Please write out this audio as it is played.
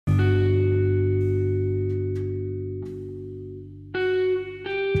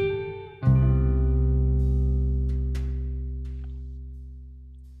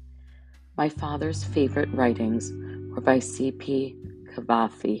My father's favorite writings were by C.P.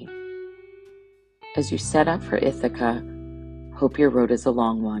 Cavafy. As you set out for Ithaca, hope your road is a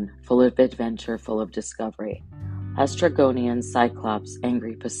long one, full of adventure, full of discovery. Estragonian, Cyclops,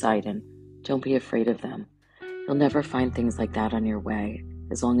 angry Poseidon, don't be afraid of them. You'll never find things like that on your way,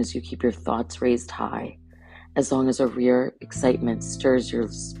 as long as you keep your thoughts raised high, as long as a rare excitement stirs your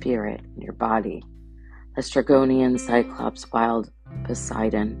spirit and your body. Estragonian, Cyclops, wild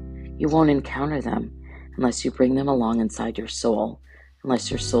Poseidon, you won't encounter them unless you bring them along inside your soul,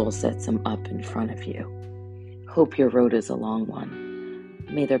 unless your soul sets them up in front of you. Hope your road is a long one.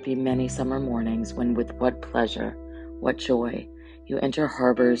 May there be many summer mornings when with what pleasure, what joy, you enter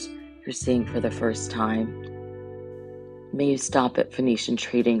harbors you're seeing for the first time. May you stop at Phoenician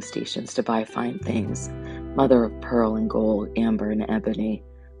trading stations to buy fine things, mother of pearl and gold, amber and ebony,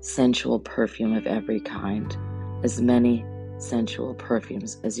 sensual perfume of every kind, as many sensual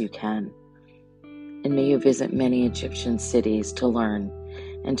perfumes as you can. And may you visit many Egyptian cities to learn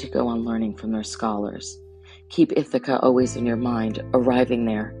and to go on learning from their scholars. Keep Ithaca always in your mind. Arriving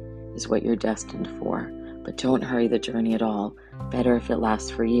there is what you're destined for, but don't hurry the journey at all. Better if it lasts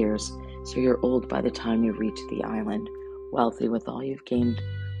for years, so you're old by the time you reach the island, wealthy with all you've gained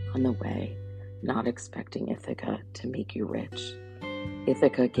on the way, not expecting Ithaca to make you rich.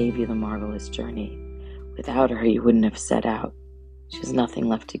 Ithaca gave you the marvelous journey. Without her, you wouldn't have set out. She has nothing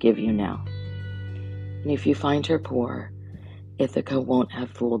left to give you now. And if you find her poor, Ithaca won't have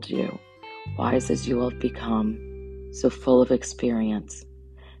fooled you. Wise as you will have become, so full of experience,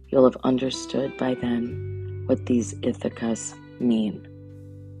 you'll have understood by then what these Ithacas mean.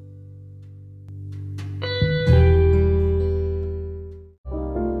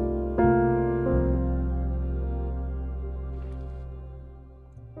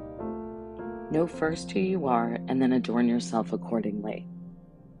 Know first who you are and then adorn yourself accordingly.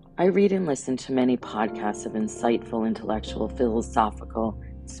 I read and listen to many podcasts of insightful, intellectual, philosophical,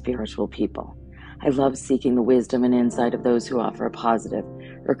 spiritual people. I love seeking the wisdom and insight of those who offer a positive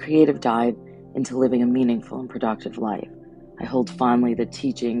or creative dive into living a meaningful and productive life. I hold fondly the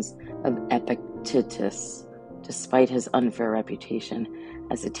teachings of Epictetus, despite his unfair reputation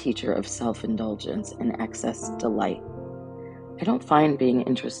as a teacher of self-indulgence and excess delight. I don't find being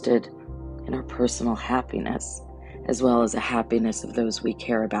interested in our personal happiness, as well as the happiness of those we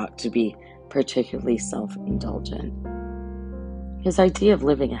care about, to be particularly self-indulgent. His idea of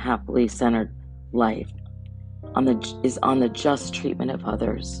living a happily centered life is on the just treatment of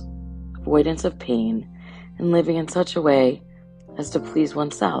others, avoidance of pain, and living in such a way as to please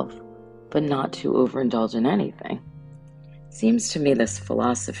oneself, but not to overindulge in anything. Seems to me this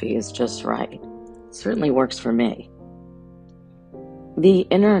philosophy is just right. It certainly works for me. The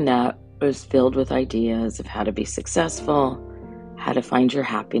internet was filled with ideas of how to be successful, how to find your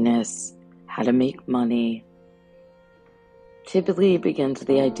happiness, how to make money. Typically, it begins with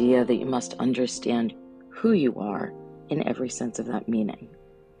the idea that you must understand who you are in every sense of that meaning.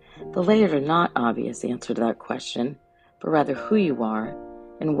 The layered or not obvious answer to that question, but rather who you are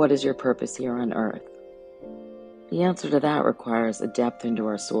and what is your purpose here on earth. The answer to that requires a depth into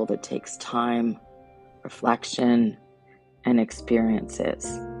our soul that takes time, reflection, and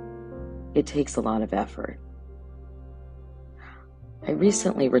experiences. It takes a lot of effort. I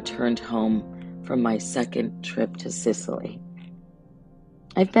recently returned home from my second trip to Sicily.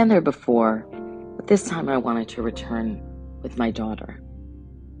 I've been there before, but this time I wanted to return with my daughter.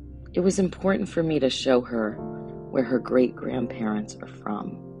 It was important for me to show her where her great-grandparents are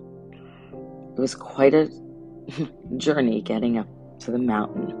from. It was quite a journey getting up to the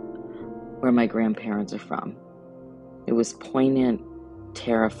mountain where my grandparents are from. It was poignant,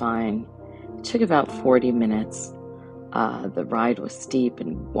 terrifying. It took about 40 minutes. The ride was steep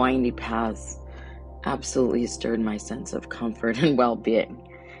and windy paths absolutely stirred my sense of comfort and well-being.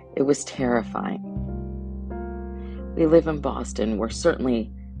 It was terrifying. We live in Boston. We're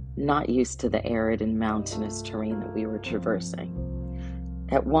certainly not used to the arid and mountainous terrain that we were traversing.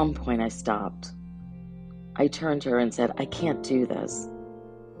 At one point, I stopped. I turned to her and said, "I can't do this."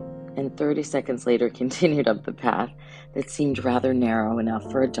 And 30 seconds later, continued up the path that seemed rather narrow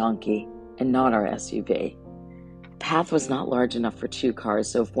enough for a donkey and not our SUV. The path was not large enough for two cars,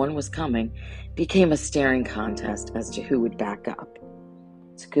 so if one was coming, it became a staring contest as to who would back up.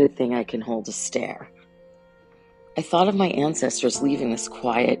 It's a good thing I can hold a stare. I thought of my ancestors leaving this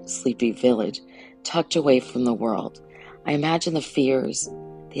quiet, sleepy village, tucked away from the world. I imagined the fears,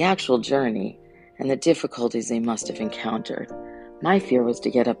 the actual journey, and the difficulties they must have encountered. My fear was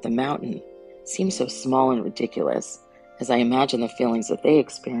to get up the mountain. It seemed so small and ridiculous, as I imagined the feelings that they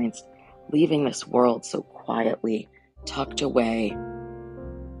experienced, leaving this world so quietly, tucked away.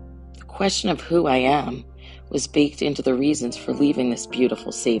 The question of who I am was baked into the reasons for leaving this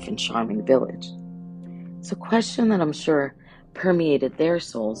beautiful, safe, and charming village. It's a question that I'm sure permeated their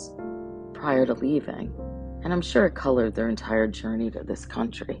souls prior to leaving, and I'm sure it colored their entire journey to this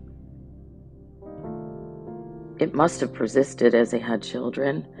country. It must have persisted as they had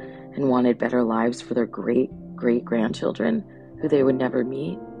children and wanted better lives for their great-great-grandchildren who they would never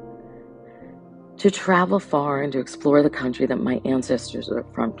meet. To travel far and to explore the country that my ancestors are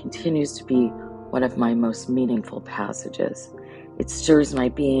from continues to be one of my most meaningful passages. It stirs my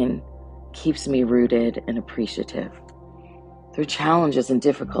being, keeps me rooted and appreciative. Their challenges and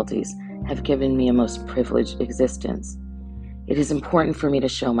difficulties have given me a most privileged existence. It is important for me to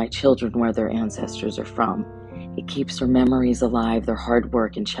show my children where their ancestors are from. It keeps their memories alive, their hard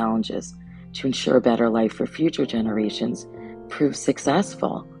work and challenges to ensure a better life for future generations prove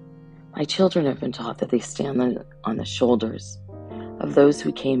successful. My children have been taught that they stand on the shoulders of those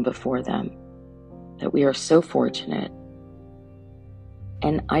who came before them, that we are so fortunate.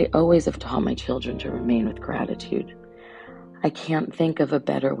 And I always have taught my children to remain with gratitude. I can't think of a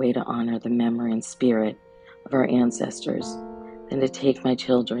better way to honor the memory and spirit of our ancestors than to take my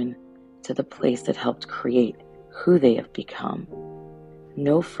children to the place that helped create who they have become.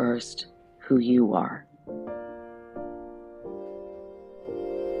 Know first who you are.